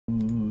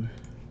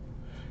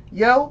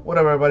Yo, what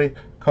up, everybody?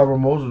 Carver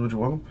Moses, would you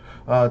welcome?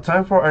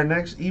 Time for our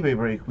next eBay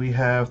break. We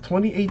have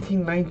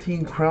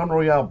 2018-19 Crown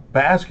Royale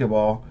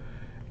basketball,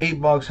 8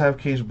 box half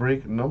case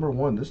break number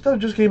 1. This stuff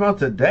just came out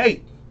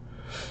today.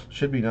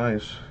 Should be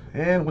nice.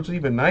 And what's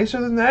even nicer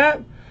than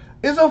that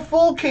is a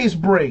full case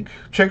break.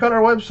 Check out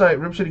our website,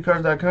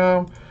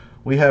 ripcitycards.com.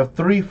 We have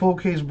 3 full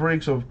case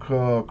breaks of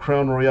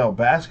Crown Royale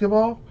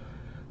basketball,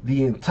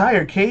 the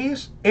entire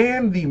case,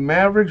 and the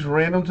Mavericks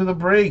random to the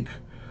break.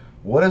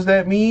 What does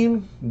that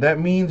mean?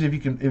 That means if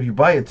you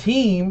buy a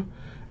team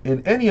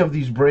in any of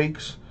these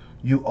breaks,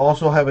 you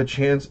also have a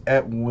chance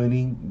at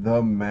winning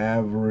the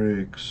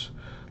Mavericks.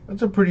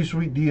 That's a pretty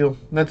sweet deal.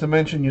 Not to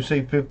mention you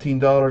save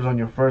 $15 on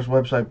your first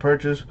website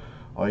purchase.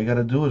 All you got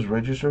to do is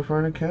register for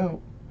an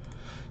account.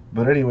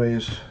 But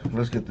anyways,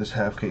 let's get this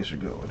half caser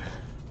going.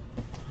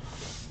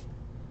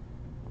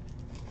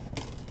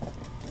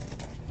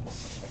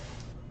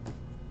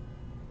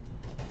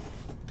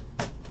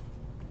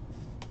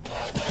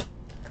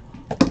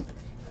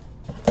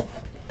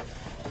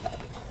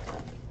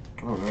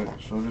 Alright,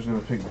 so I'm just going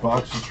to pick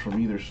boxes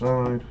from either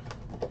side.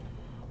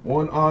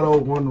 1 auto,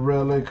 1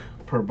 relic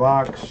per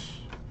box.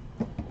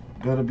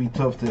 Gonna be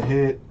tough to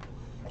hit,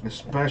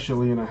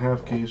 especially in a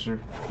half caser.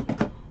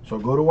 So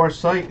go to our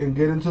site and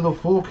get into the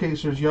full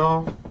casers,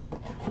 y'all.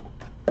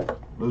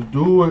 Let's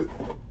do it.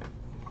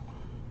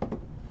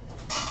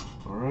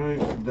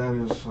 Alright, that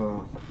is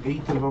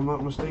 8 if I'm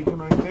not mistaken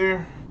right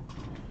there.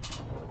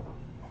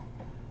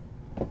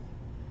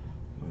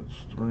 That's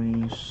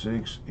 3,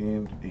 6,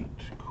 and 8.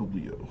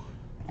 Coolio.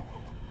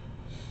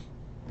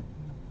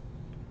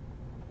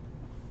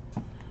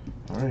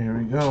 Alright, here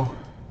we go.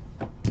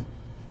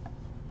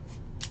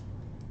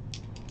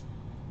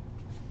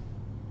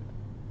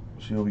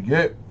 See what we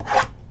get.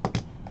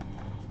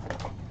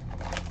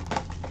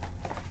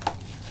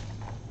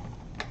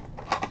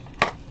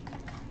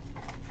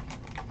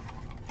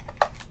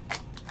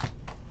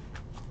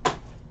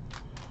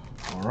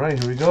 Alright,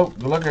 here we go.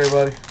 Good luck,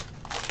 everybody.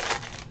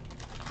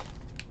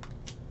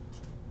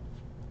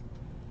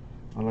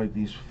 I like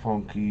these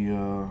funky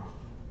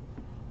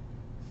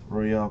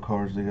Royale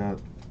cards they got.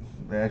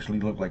 They actually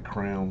look like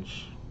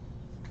crowns.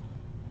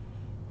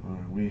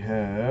 Alright, we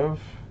have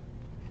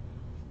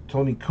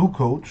Tony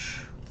Kukoc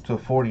to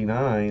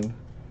 49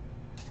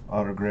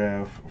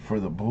 autograph for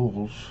the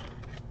Bulls.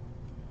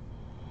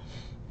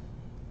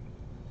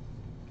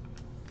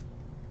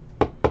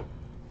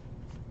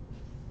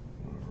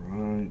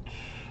 Alright.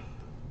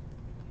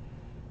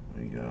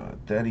 We got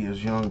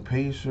Thaddeus Young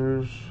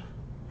Pacers,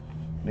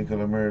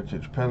 Nikola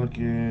Mirotic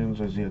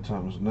Pelicans, Isaiah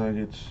Thomas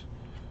Nuggets,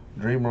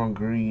 Draymond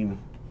Green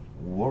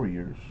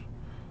Warriors,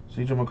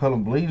 CJ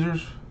McCollum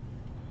Blazers,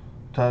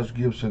 Taj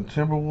Gibson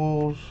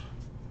Timberwolves,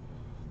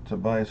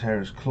 Tobias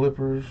Harris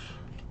Clippers,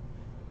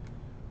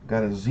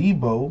 got a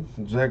Zebo,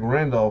 Zach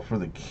Randolph for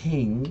the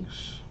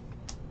Kings.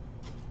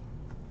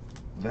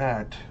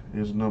 That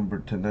is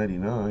numbered to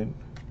 99.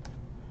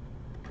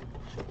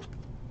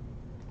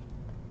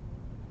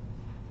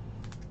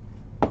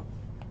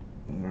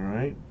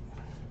 Alright.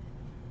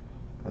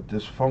 Got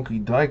this funky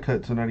die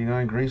cut to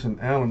 99, Grayson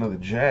Allen of the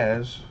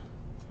Jazz.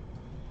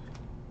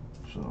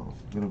 So,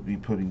 I'm going to be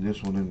putting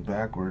this one in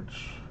backwards.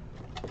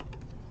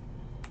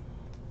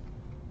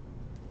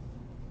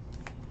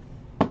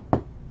 There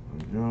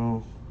we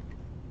go.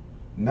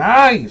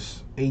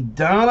 Nice! A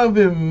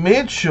Donovan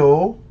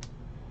Mitchell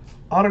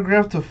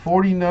autograph to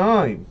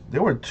 49.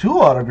 There were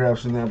 2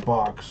 autographs in that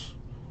box.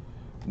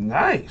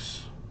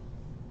 Nice.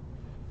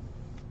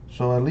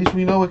 So at least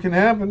we know it can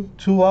happen.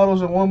 2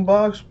 autos in 1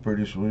 box.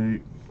 Pretty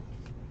sweet.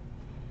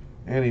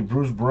 And a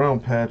Bruce Brown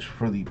patch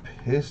for the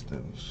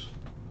Pistons.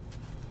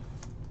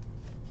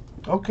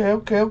 Okay.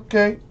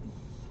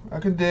 I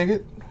can dig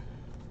it.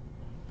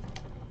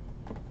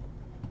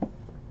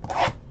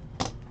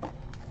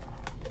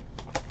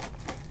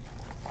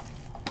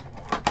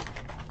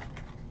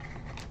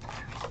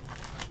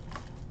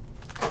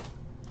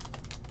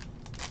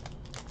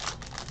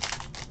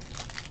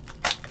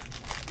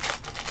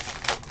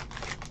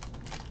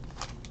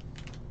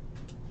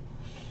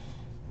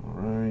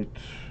 Alright.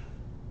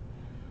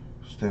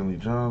 Stanley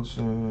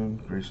Johnson,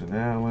 Grayson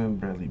Allen,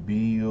 Bradley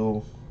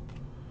Beal,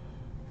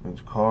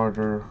 Vince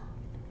Carter.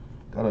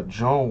 Got a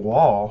John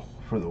Wall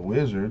for the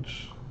Wizards.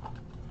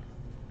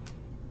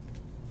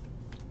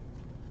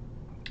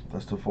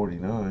 That's to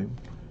 49.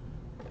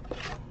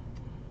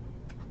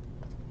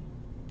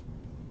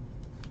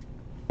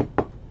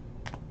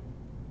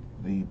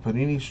 The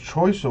Panini's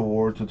Choice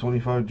Award to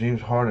 25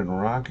 James Harden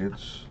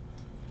Rockets.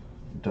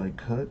 Die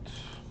cut.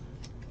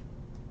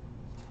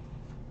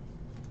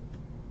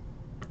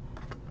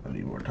 I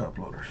need more top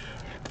loaders.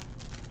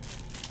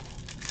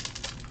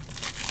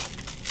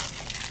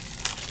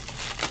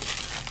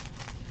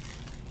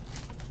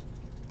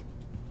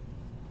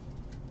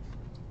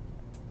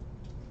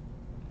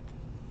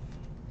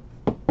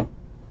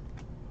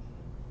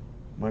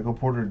 Michael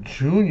Porter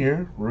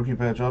Jr., rookie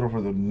patch auto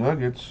for the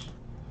Nuggets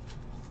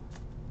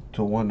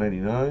to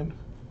 199.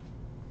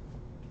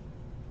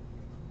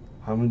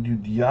 Hamidou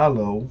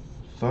Diallo,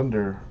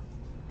 Thunder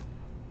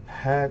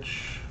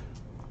patch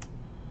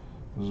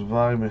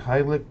Zvi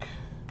Mihailik,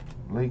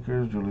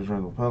 Lakers. Julius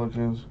Randle,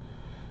 Pelicans.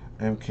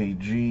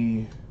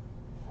 MKG,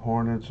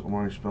 Hornets.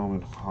 Omari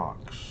Spellman,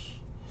 Hawks.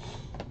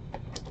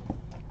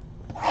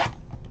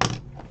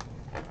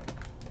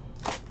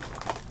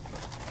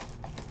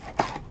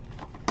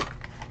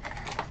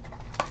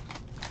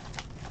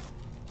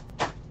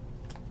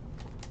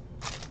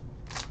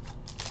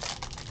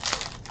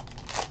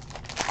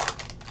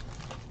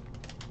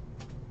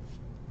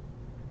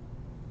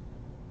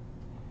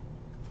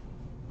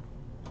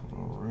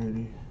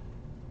 Alrighty.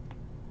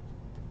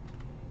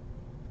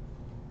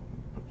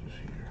 Put this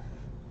here.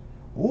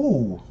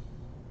 Ooh!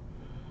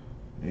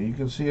 Yeah, you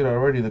can see it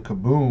already, the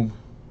kaboom.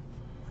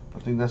 I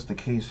think that's the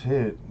case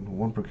hit.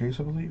 One per case,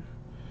 I believe.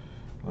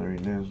 Larry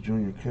Nance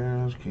Jr.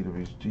 Cavs,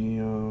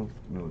 KWHD,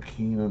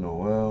 Ntilikina,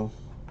 Noel,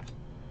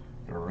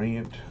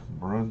 Durant,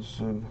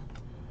 Brunson,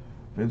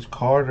 Vince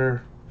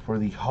Carter for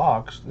the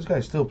Hawks. This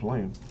guy's still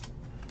playing.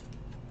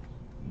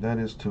 That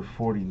is to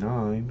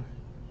 49.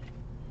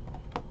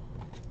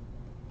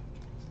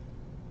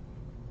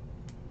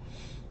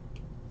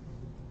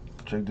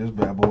 Check this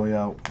bad boy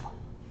out.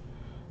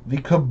 The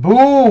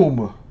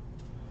kaboom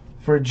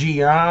for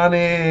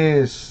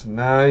Giannis.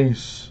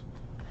 Nice.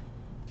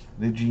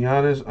 The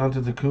Giannis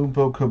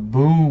Antetokounmpo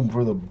kaboom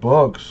for the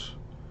Bucks.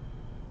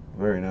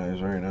 Very nice,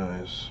 very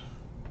nice.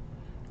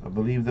 I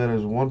believe that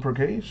is one per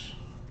case.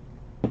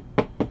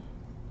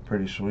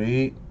 Pretty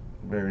sweet.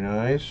 Very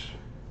nice.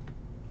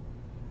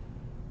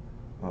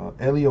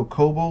 Elio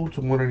Kobo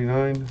to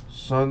 199.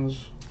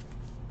 Suns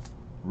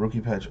rookie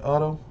patch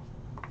auto.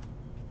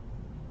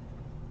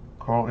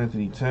 Karl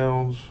Anthony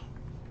Towns,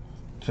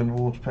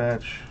 Timberwolves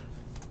patch.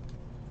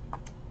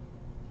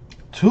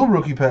 2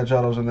 rookie patch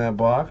autos in that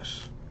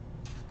box.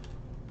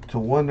 To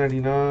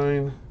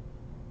 199,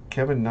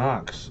 Kevin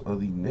Knox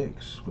of the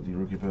Knicks with the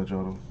rookie patch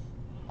auto.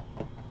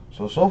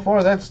 So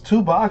far that's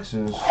 2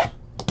 boxes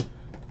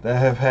that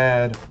have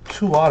had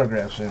 2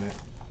 autographs in it.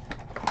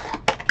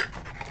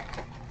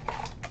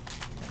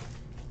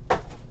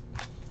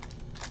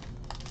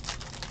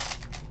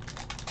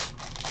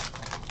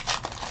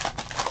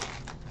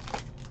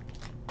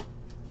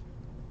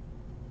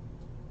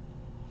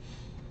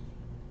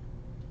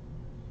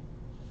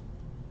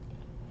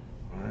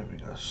 We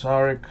got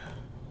Saric,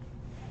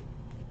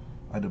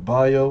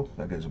 Adebayo,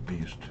 that guy's a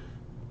beast.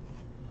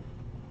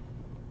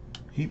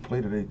 He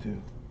played today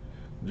too.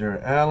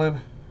 Jarrett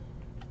Allen,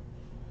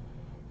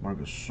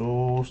 Marcus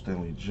Gasol,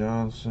 Stanley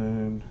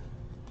Johnson,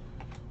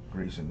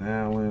 Grayson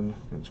Allen,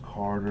 Vince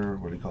Carter,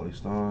 Willie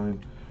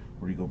Cauley-Stein,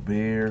 Rudy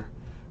Gobert,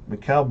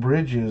 Mikal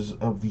Bridges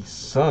of the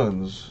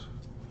Suns.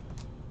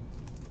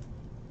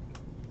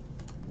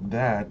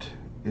 That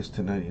is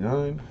to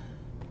 99.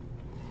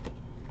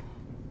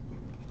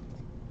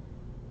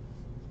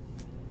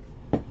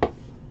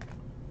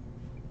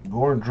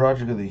 Goran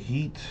Dragic of the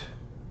Heat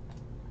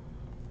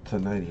to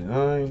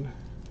 99.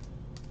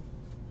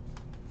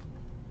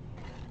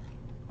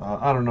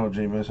 I don't know,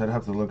 James. I'd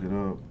have to look it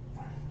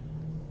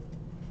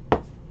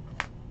up.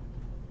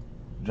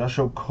 Josh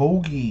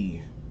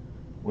Okogie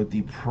with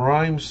the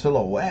prime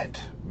silhouette.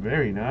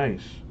 Very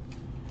nice.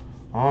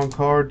 On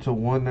card to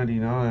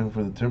 199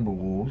 for the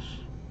Timberwolves.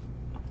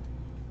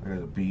 That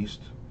guy's a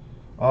beast.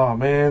 Oh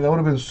man, that would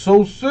have been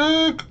so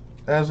sick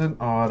as an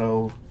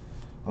auto.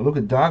 Oh, look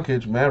at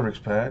Doncic, Mavericks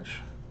patch.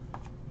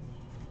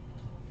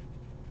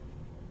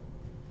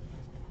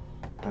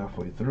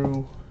 Halfway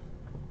through.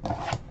 Come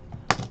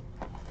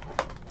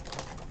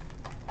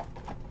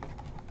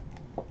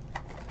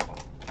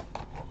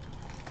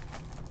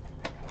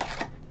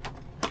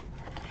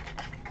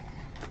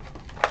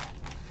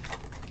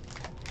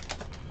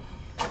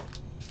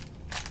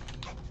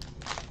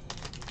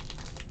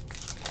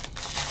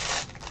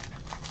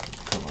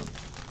on.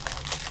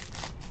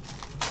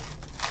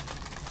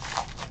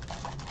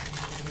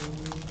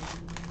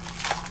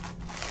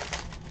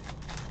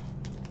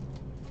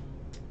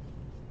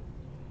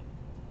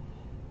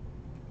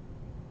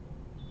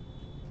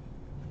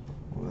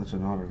 That's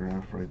an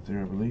autograph right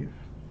there, I believe.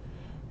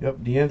 Yep,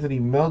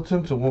 DeAnthony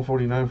Melton to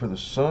 149 for the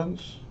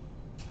Suns.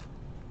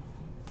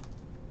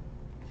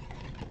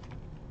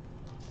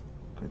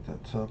 Get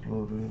that top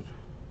loaded.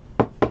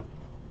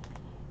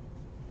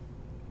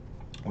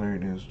 Larry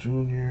Nance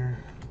Jr.,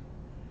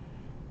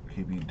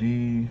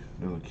 KBD,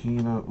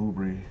 Ntilikina,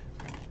 Oubre.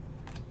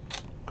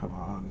 Come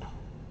on.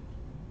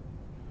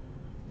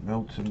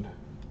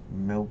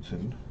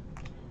 Melton,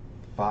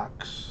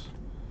 Fox.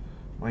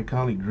 Mike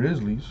Conley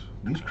Grizzlies.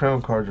 These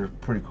crown cards are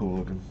pretty cool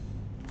looking.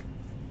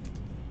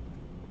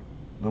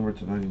 Number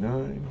to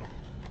 99.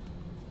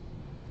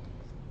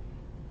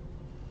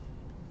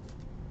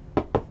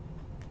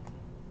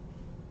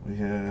 We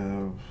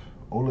have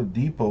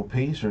Oladipo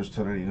Pacers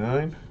to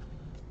 99.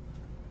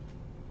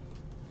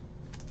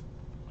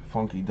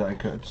 Funky die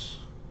cuts.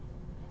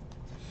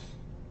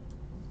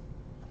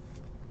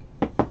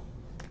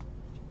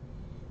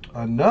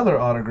 Another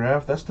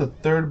autograph. That's the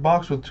 3rd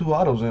box with 2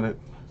 autos in it.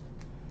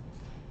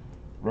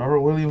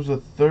 Robert Williams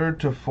III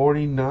to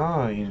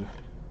 49.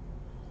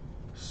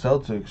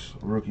 Celtics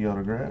rookie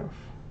autograph.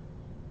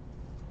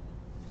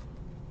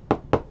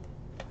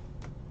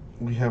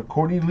 We have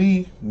Courtney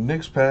Lee,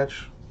 Knicks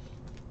patch.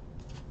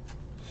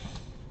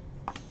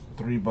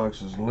 3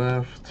 boxes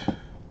left.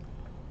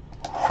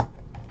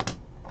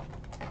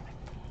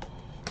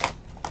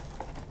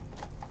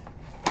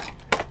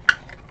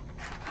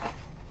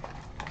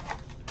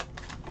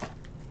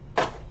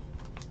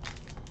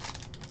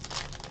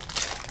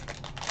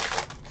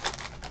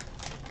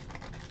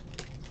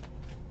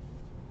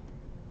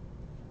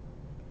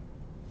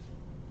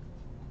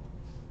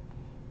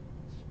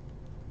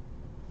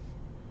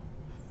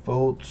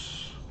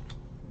 Fultz,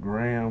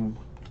 Graham,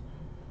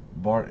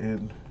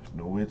 Barton,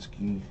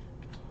 Nowitzki,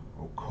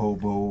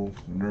 Okobo,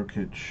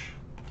 Nurkic,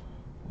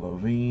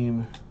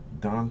 Levine,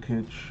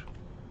 Doncic,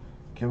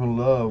 Kevin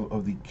Love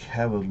of the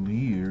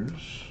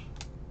Cavaliers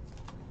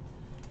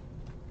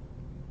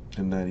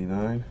to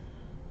 99.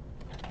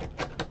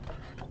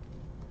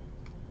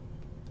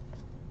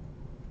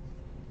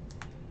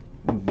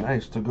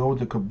 Nice to go with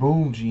the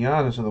Kaboom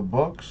Giannis of the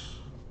Bucks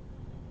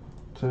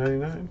to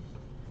 99.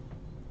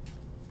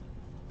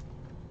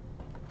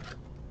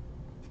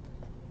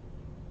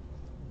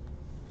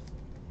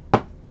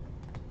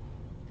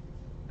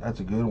 That's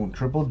a good one.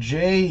 Triple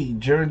J,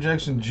 Jaren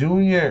Jackson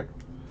Jr.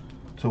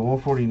 to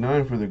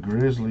 149 for the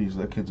Grizzlies.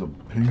 That kid's a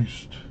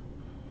beast.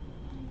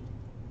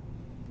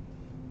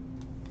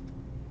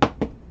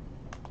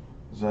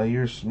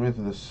 Zaire Smith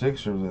of the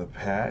Sixers of the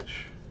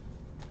patch.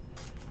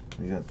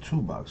 We got 2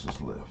 boxes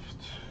left.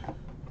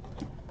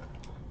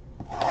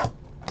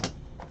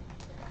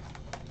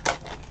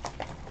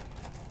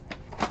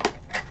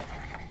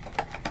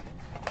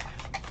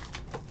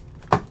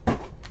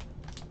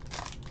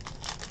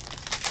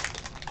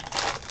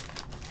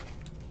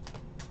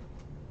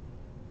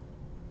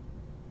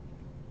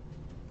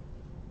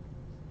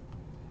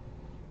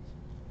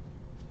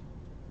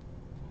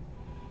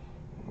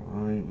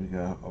 We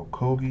got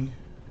Okogie,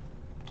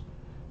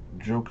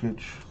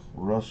 Jokic,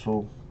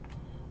 Russell,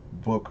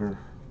 Booker,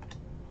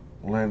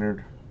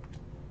 Leonard,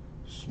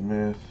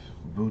 Smith,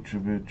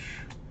 Vucevic,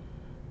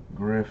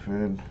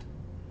 Griffin,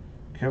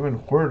 Kevin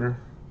Huerter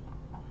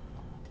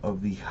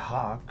of the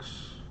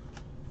Hawks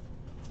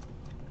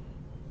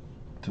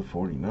to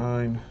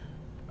 49.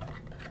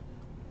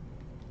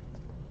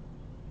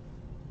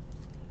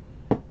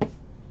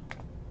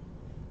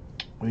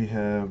 We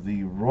have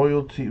the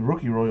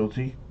rookie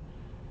royalty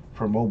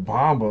from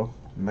Obama,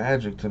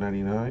 Magic to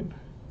 99.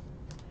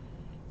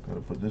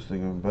 Gotta put this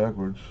thing on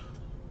backwards.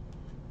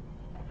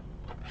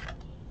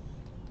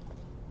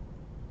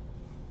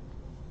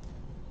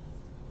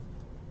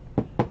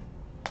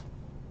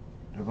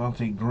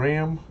 Devontae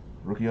Graham,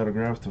 rookie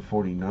autograph to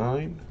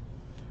 49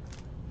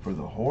 for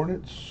the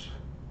Hornets.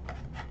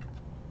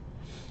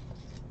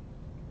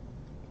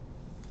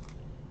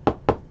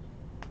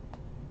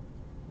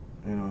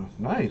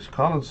 Nice.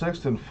 Colin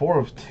Sexton, 4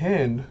 of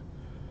 10.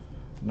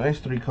 Nice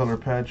 3-color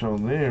patch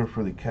on there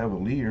for the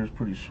Cavaliers.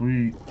 Pretty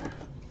sweet.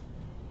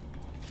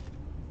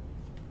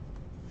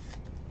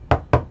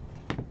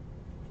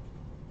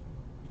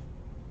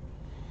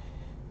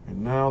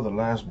 And now the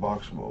last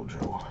box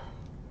mojo.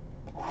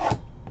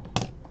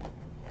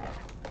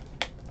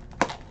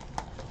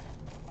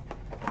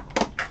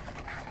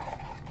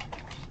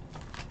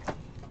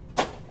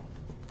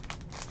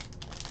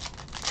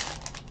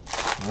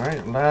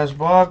 Alright, last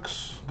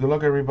box. Good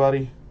luck,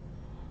 everybody.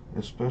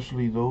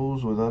 Especially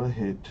those without a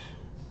hit.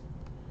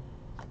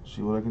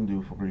 See what I can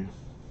do for you.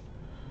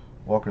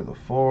 Walker the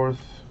 4th,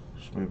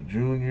 Smith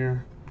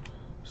Jr.,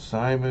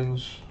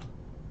 Simons,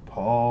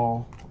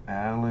 Paul,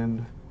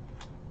 Allen,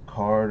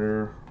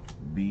 Carter,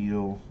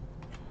 Beal,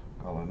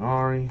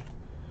 Gallinari,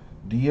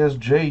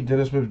 DSJ,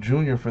 Dennis Smith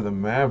Jr. for the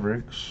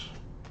Mavericks.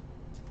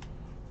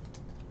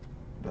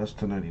 That's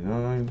to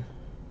 99.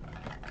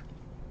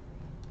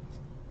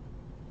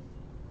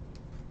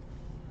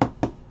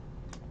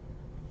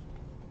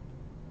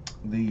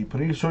 The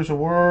Panini Choice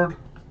Award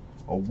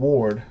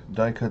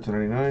die cut to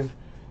 99.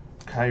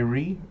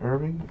 Kyrie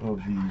Irving of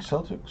the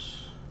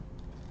Celtics.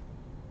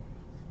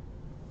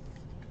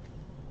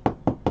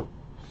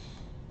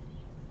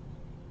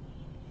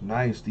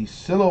 Nice. The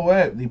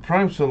silhouette, the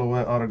prime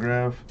silhouette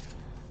autograph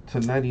to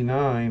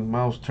 99.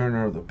 Miles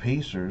Turner of the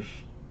Pacers.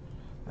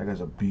 That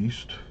guy's a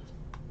beast.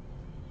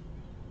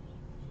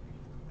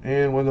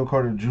 And Wendell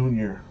Carter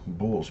Jr.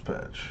 Bulls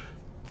patch.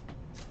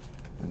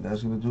 And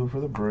that's going to do it for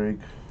the break.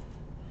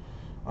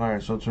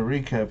 Alright, so to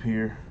recap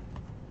here,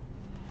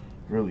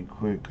 really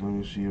quick, let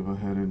me see if I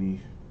had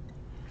any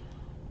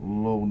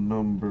low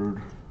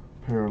numbered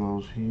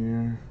parallels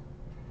here.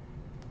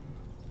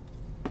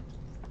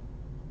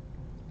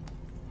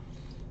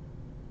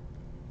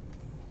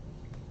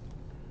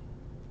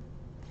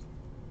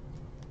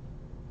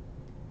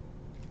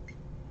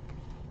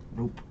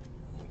 Nope.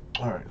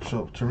 Alright,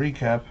 so to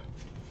recap,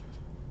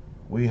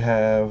 we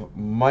have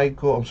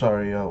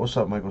what's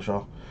up, Michael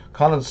Shaw?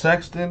 Colin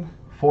Sexton,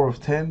 4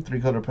 of 10,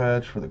 3-color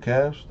patch for the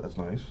Cavs. That's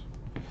nice.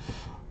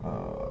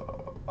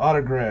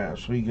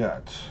 Autographs, we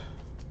got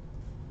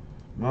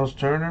Miles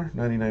Turner,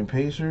 99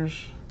 Pacers.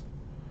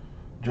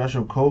 Josh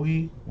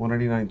Okogie,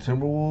 199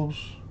 Timberwolves.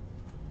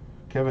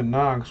 Kevin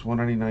Knox,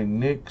 199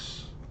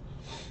 Knicks.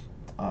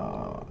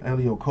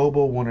 Elio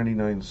Kobo,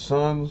 199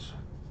 Suns.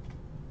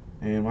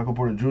 And Michael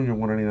Porter Jr.,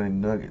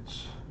 199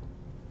 Nuggets.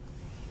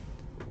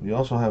 We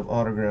also have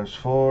autographs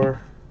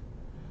for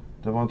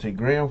Devontae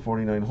Graham,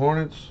 49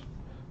 Hornets.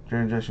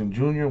 Jaren Jackson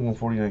Jr.,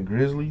 149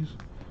 Grizzlies.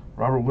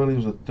 Robert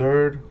Williams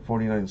III,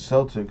 49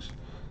 Celtics.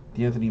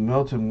 D'Anthony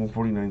Melton,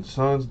 149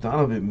 Suns.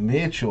 Donovan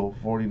Mitchell,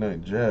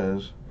 49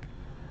 Jazz.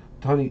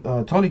 Tony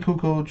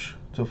Kukoc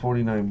to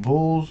 49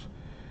 Bulls.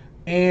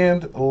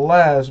 And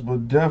last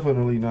but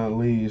definitely not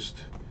least,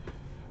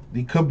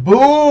 the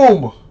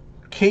Kaboom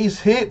case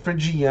hit for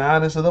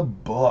Giannis of the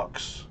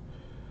Bucks.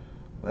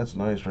 That's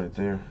nice right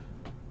there.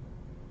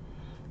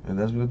 And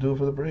that's going to do it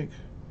for the break.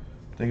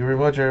 Thank you very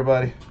much,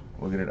 everybody.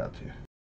 We'll get it out to you.